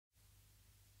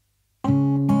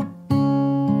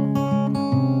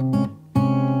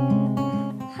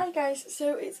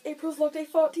So it's April vlog day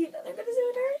 14 and I'm going to do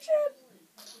a direction.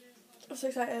 I'm so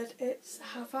excited. It's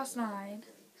 9:30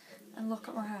 and look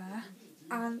at my hair.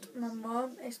 And my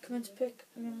mum is coming to pick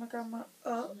me and my grandma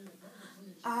up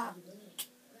at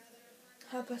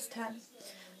 10:30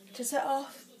 to set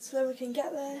off so that we can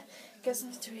get there, get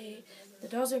something to eat. The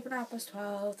doors open at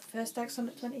 12:30, the first act's on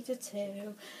at 20 to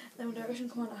 2, then my direction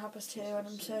come on at 2:30 and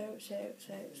I'm so excited.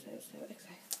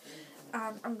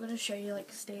 And I'm going to show you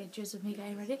like stages of me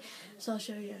getting ready. So I'll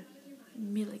show you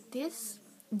me like this,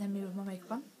 and then me with my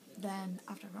makeup on. Then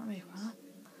after I've got my makeup on,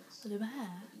 I'll do my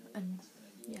hair, and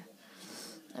yeah.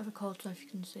 I have a cold, so if you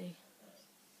can see,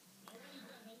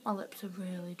 my lips are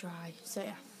really dry, so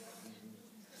yeah.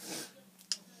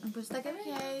 I'm going to start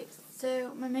getting ready.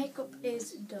 So my makeup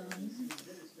is done.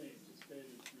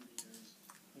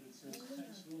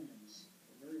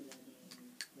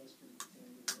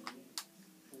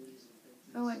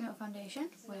 I'm wiping out foundation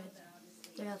with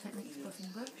the Real Techniques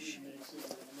Buffing Brush.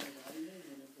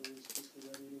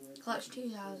 Clutch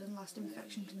 2000 Lasting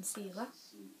Perfection Concealer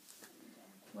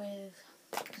with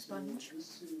a sponge.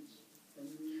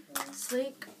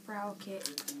 Sleek Brow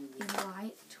Kit in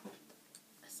Light,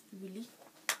 a spoolie.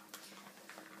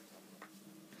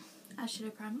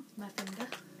 Eyeshadow primer with my finger.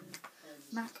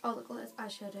 MAC All the Glitters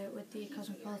eyeshadow with the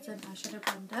Cosmopolitan eyeshadow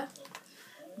blender.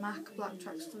 MAC Black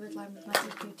Tracks Fluid Line with my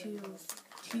EQ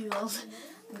tools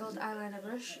and gold eyeliner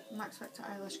brush. Max Factor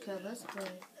eyelash curlers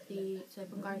with the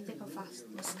Gary Thick and Fast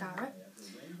mascara.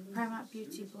 Primark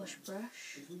Beauty blush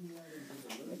brush,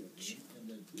 which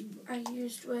I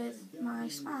used with my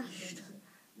smashed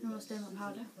normal statement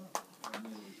powder.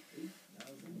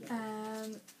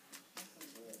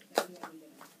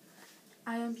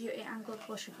 Iron Beauty Angled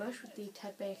Blusher Brush with the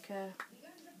Ted Baker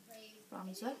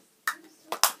bronzer.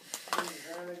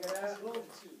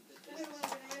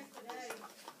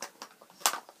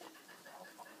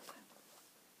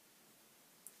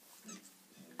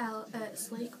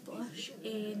 Sleek blush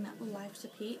in Life's a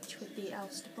Peach with the L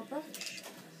Stipple brush.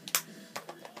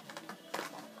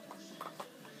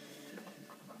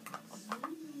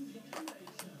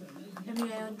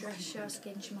 My own Dress Show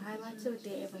Skin Shimmer Highlighter with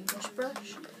the Avon blush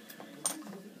brush.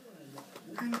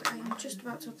 And I am just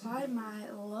about to apply my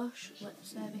Lush Lip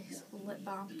Service lip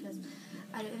balm because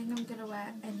I don't think I'm going to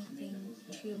wear anything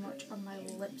too much on my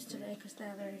lips today because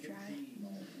they're very dry.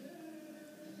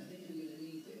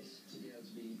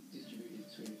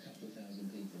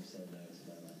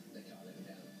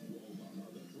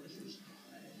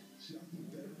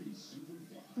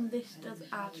 And this does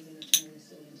add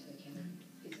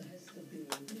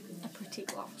a pretty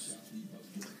gloss.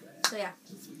 So yeah,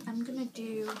 I'm going to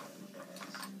do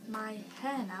my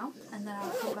hair now and then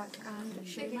I'll come back and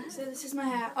show you. So this is my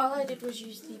hair. All I did was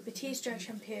use the Batiste Dry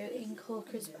Shampoo in Colour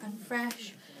Crisp and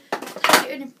Fresh.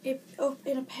 Tied it up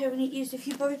in a pony, used a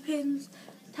few bobby pins,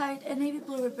 tied a navy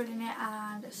blue ribbon in it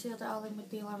and sealed it all in with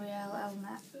the L'Oreal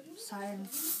Elmet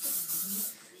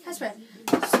Science hairspray.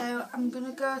 So I'm going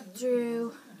to go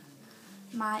through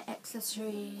my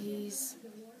accessories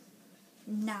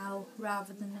now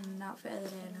rather than in an outfit of the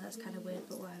day. I know that's kind of weird,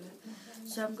 but whatever.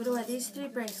 So I'm going to wear these 3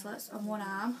 bracelets on one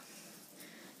arm.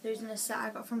 They're using a set I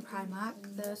got from Primark.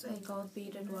 There's a gold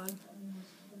beaded one,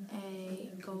 a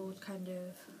gold kind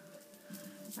of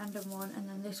random one, and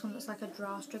then this one looks like a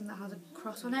drawstring that has a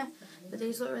cross on it. But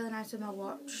these look really nice with my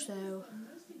watch, so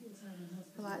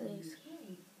I like these.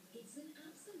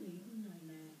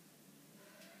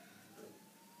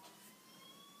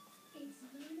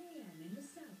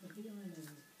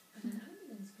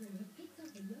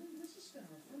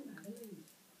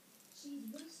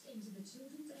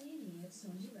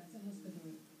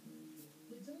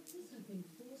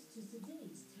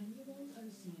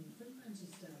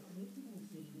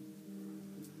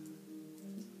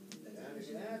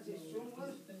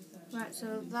 Right,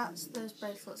 so that's those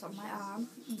bracelets on my arm.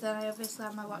 And then I obviously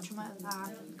have my watch on my other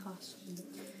arm because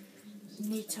I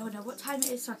need to know what time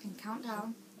it is so I can count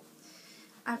down.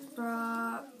 I've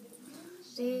brought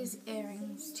these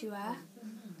earrings to wear,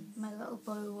 my little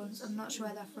blue ones. I'm not sure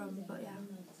where they're from, but yeah.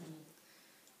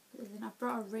 But then I've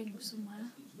brought a ring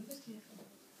somewhere. I'll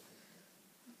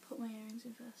put my earrings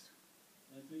in first.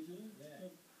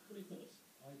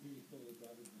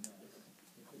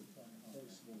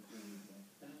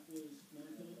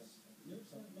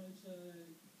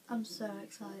 I'm so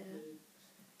excited.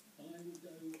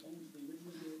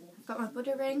 I've got my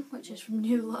Buddha ring, which is from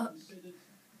New Look.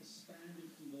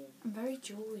 I'm very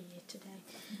jewelry today.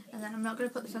 And then I'm not going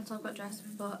to put this on top of my dress,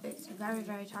 but it's very,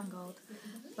 very tangled.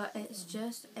 But it's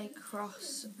just a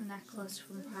cross necklace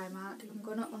from Primark. I'm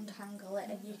going to untangle it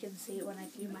and you can see it when I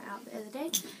do my outfit of the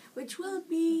day, which will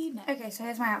be next. Okay, so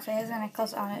here's my outfit. Here's a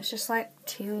necklace on. It's just like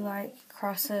two like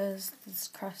crosses. This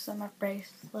cross on my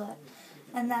bracelet.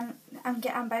 And then I'm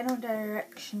buying a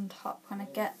direction top when I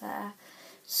get there.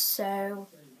 So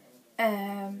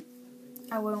I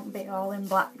won't be all in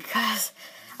black because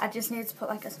I just need to put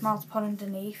like a small top on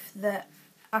underneath that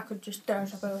I could just throw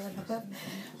top over the top of.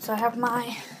 So I have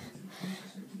my,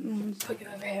 put you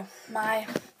over here, my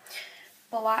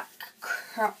black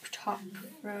crop top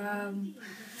from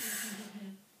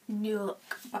New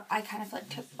Look, but I kind of like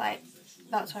took like,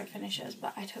 that's where it finishes,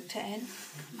 but I tucked it in.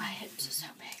 My hips are so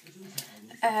big.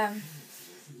 And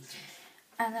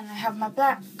then I have my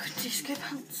black disco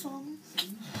pants on,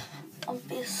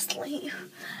 obviously.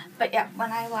 But yeah,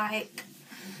 when I like,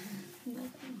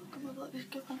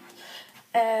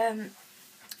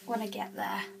 when I get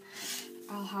there,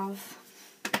 I'll have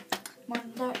my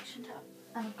direction top,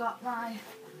 and I've got my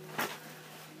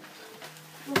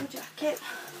rubber jacket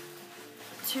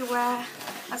to wear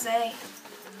as a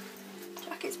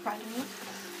jacket's brand new.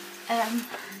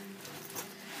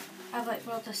 I've like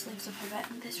rolled the sleeves up a bit,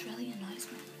 and this really annoys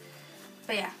me.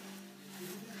 But yeah,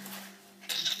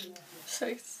 so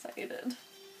excited.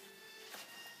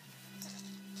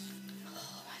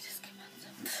 Oh, I just came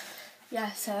out.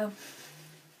 Yeah, so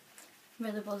I'm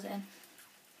really buzzing,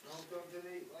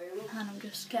 and I'm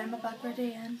just getting my bag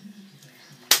ready, and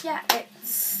yeah,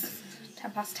 it's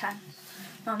 10:10.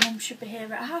 My mum should be here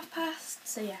at past,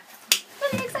 so yeah,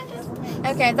 really excited.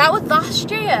 Okay, that was last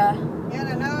year. Yeah,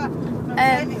 I know. I'm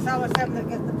saying it's our time that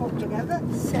get the book together.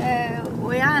 So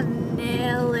we are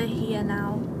nearly here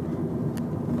now.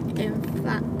 In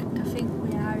fact, I think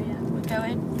we are here. We're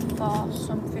going for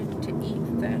something to eat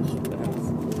first.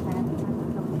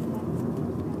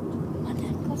 My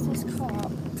necklace is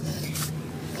caught.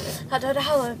 I don't know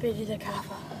how long we've been in the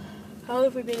cafe. How long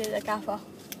have we been in the cafe?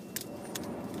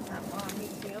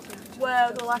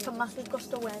 Well, there's like a massive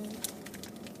gust of wind.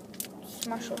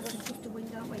 Smash up. It's just a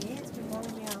wind over here. It's been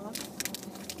blowing me out.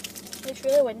 It's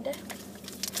really windy.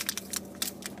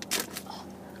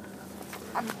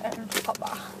 I'm got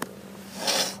that.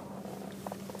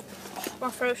 My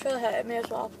throat's really hurting me as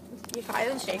well. You can't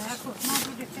even see. I could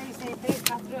smell the TCP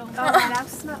bathroom. Oh, I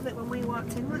smelled it when we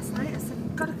walked in last night. I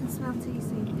said, God, I can smell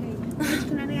TCP. You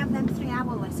can only have them 3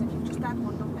 hours. I said, you just had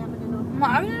one, don't be having enough. I'm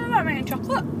not having that many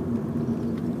chocolate.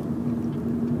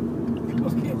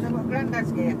 Is that what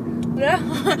Grandad's get? Yeah.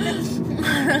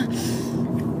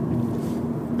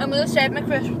 I'm going to save my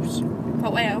crisps for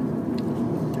way out. You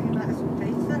like some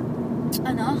pizza?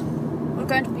 I know. We're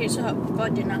going to Pizza Hut for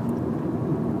dinner.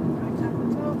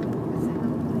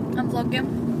 I'm vlogging.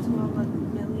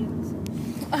 Millions.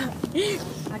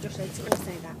 I just hate it when I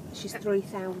say that. She's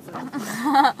 3,000.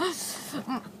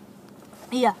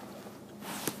 Yeah.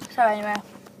 So anyway.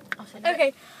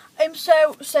 Okay. I'm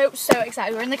so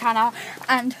excited. We're in the car now,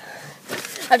 and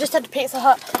I've just had a Pizza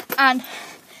Hut, and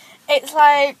it's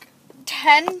like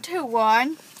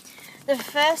 10:1. The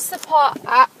first support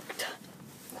act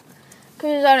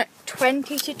goes on at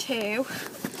 20:2,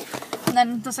 and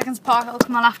then the second support act will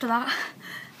come on after that,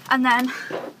 and then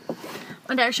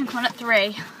One Direction come on at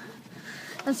 3.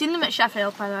 I've seen them at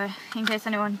Sheffield, by the way, in case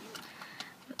anyone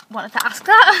wanted to ask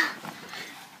that.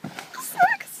 I'm so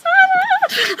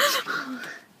excited!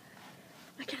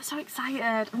 I get so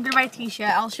excited. I'm gonna buy a t-shirt.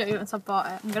 I'll show you once I've bought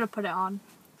it. I'm gonna put it on.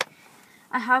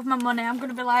 I have my money. I'm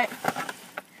gonna be like,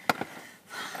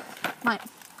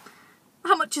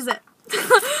 how much is it?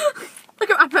 Look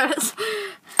at my purse.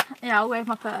 Yeah, I'll wave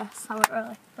my purse. I won't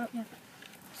really, but yeah.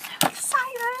 So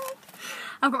excited.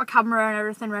 I've got my camera and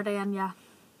everything ready, and yeah.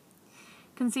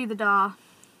 You can see the door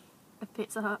of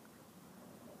Pizza Hut.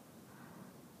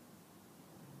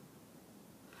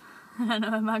 I don't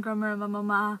know where my grandma and my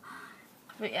mum are.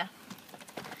 But yeah.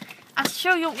 I'll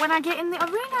show you when I get in the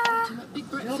arena. Big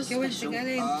breakfast special.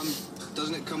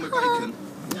 Doesn't it come with bacon?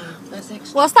 No, that's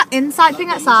extra. What's that inside thing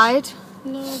outside?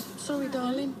 No, sorry,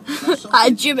 darling.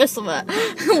 Like a gym or something.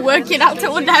 Working out to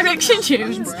One Direction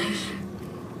tunes.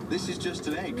 This is just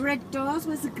an egg. Red doors,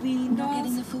 where's the green Not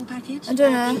getting doors? the full package? I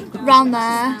don't know. Round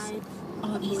there.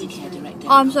 Our Easy Care Direct. Oh,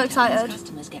 I'm so excited.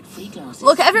 Customers get free glasses.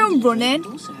 Look at everyone running.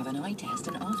 Also have an eye test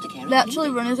and aftercare. They actually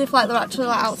run as if like they're actually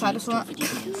like outside or something.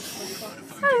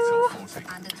 Hello.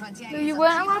 So you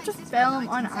weren't allowed to film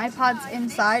on iPads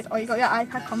inside, or you got your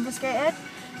iPad confiscated.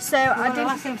 So I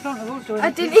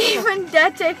didn't even dare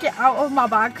take it out of my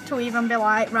bag to even be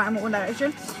like, right, I'm at One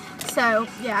Direction. So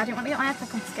yeah, I didn't want to get my iPad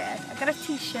confiscated. I got a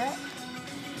t-shirt.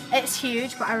 It's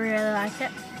huge, but I really like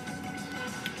it.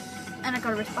 And I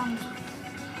got a wristband.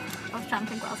 I was trying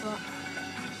to think what else about.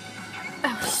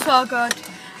 It was so good.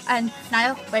 And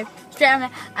Niall waved straight at me,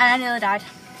 and I nearly died.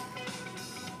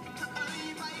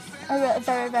 I really,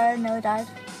 very, very nearly died.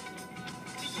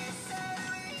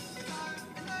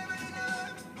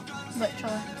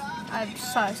 Literally. I'm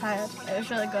so excited. It was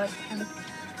really good. And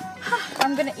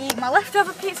I'm gonna eat my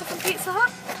leftover pizza from Pizza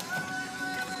Hut.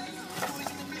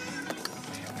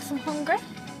 I'm hungry.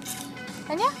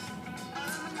 And yeah,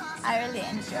 I really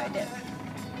enjoyed it.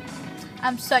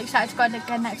 I'm so excited to go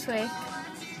again next week.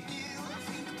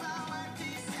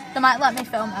 They might let me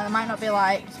film and they might not be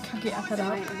like, can't get up at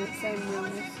all.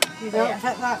 You don't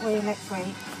take that with you next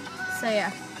week. So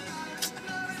yeah.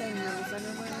 Same rules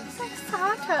anyway. I'm so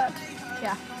excited.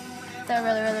 Yeah. They're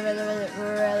really, really, really,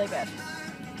 really, really good.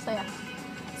 So yeah.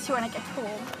 See when I get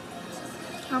home.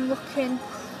 I'm looking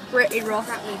pretty rough.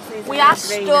 We are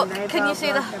stuck. Can you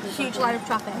see the huge line of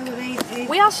traffic?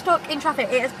 We are stuck in traffic.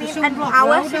 It has been an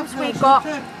hour since we got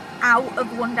out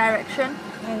of One Direction.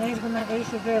 And he's going to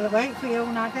should really wait for you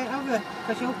and I think of it.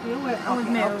 Because you were And we've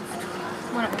moved.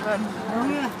 We're not good. Oh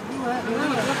yeah, you were.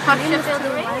 How did you feel the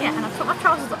rain yet? And I've put my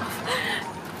trousers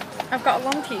off. I've got a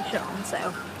long t-shirt on, so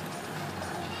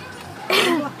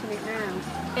I'm blocking it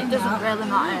now. it doesn't really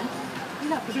matter.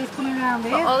 No, because he's coming round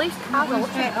here. But all these cars are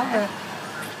looking straight over.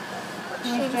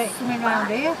 Coming round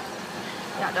here.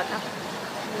 Yeah, I don't know.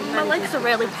 My legs are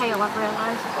really pale, I've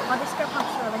realised. But my disco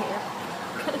pants are over here.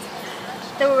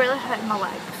 They were really hurting my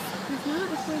legs. It's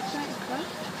not, it's going straight across.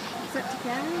 Except to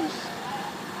carry.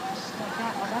 I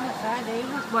can't go down that side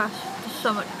either. Well, there's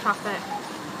so much traffic.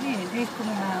 Yeah, he's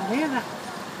coming round here, that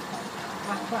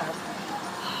black lad.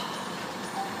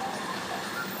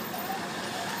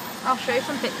 I'll show you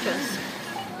some pictures.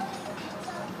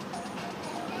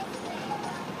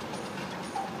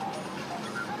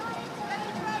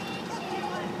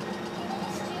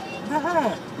 Is that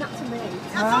her? Not to me.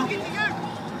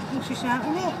 What's she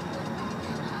shouting at?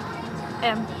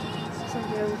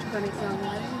 Somebody who's gone it wrong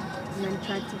way and then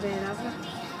tried to veer over.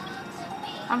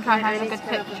 I'm trying to have a need good to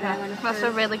get over picture. there when I That's a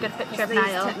can. really good picture of Please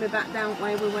Niall. take me back down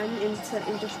where we went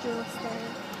into industrial estate.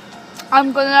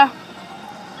 I'm gonna.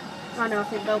 Oh no, I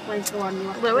think Bell Plane's go on. You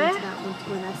have to Will go we? into that one to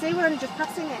go in there. See, we're only just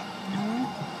passing it.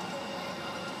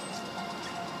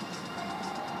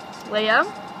 Liam.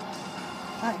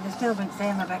 There's still been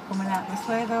saying about coming out this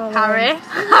way though. Harry.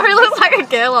 Harry looks like a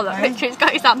girl on that picture. He's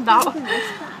got his hand out.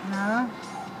 No.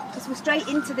 Because we're straight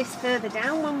into this further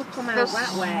down when we come out There's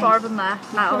that way. four of them there.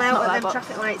 Come Niall's out not with there, them but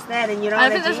traffic lights there, then you're I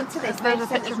already think into this. there's a They've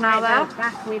sent picture us now right there. out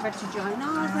back. We've had to join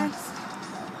all of this.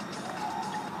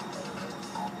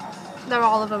 they're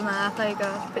all of them there. There you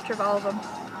go. Picture of all of them.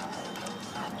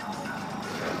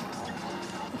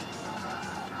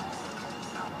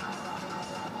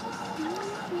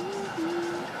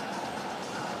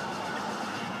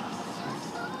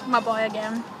 My boy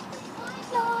again.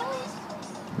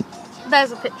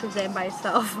 There's a picture of him by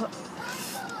himself.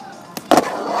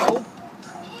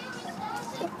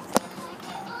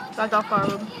 I got five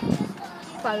of them.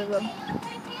 Five of them.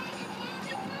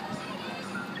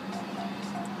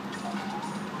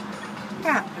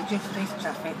 Can't be just this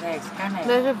traffic there, can it?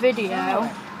 There's a video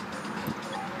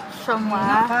somewhere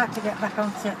Not far to get back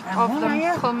onto of are them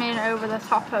you? coming over the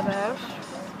top of us.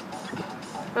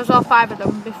 There's all five of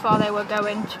them before they were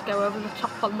going to go over the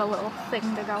top on the little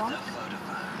thing to go on.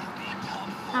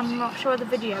 I'm not sure where the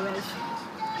video is,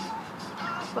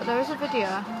 but there is a video.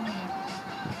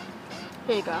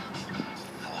 Here you go.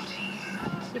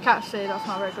 You can't see, that's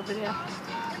not a very good video.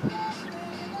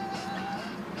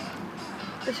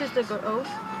 This is the good,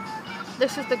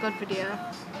 this is the good video.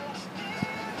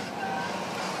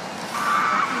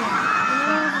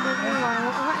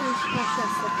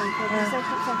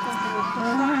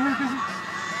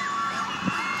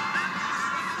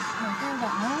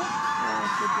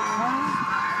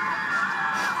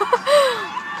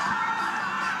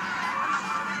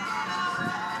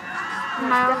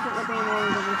 Definitely being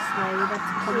longer this way. You've had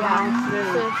to come down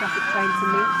through traffic trying to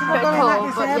meet. Bit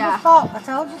cold, but yeah. I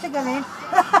told you to get in.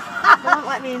 Don't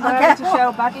let me in there to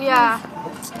show bad. Yeah.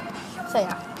 So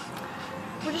yeah.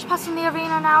 We're just passing the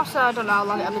arena now, so I don't know how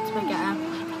long it'll be till we get in.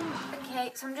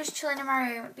 Okay, so I'm just chilling in my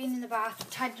room, been in the bath,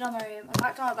 tidied on my room, I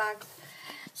packed all my bags,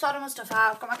 sorted my stuff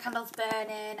out, I've got my candles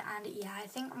burning, and yeah, I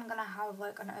think I'm gonna have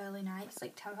like an early night. It's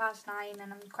like 9:10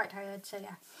 and I'm quite tired, so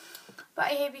yeah. But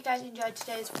I hope you guys enjoyed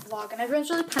today's vlog, and everyone's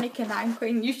really panicking that I'm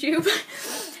quitting YouTube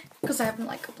because I haven't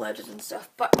like uploaded and stuff,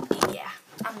 but yeah,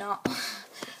 I'm not.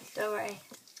 Don't worry.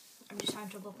 I'm just having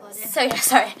trouble uploading. So yeah,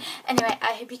 sorry. Anyway,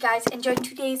 I hope you guys enjoyed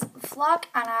today's vlog,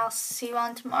 and I'll see you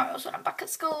on tomorrow's when I'm back at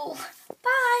school.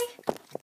 Bye!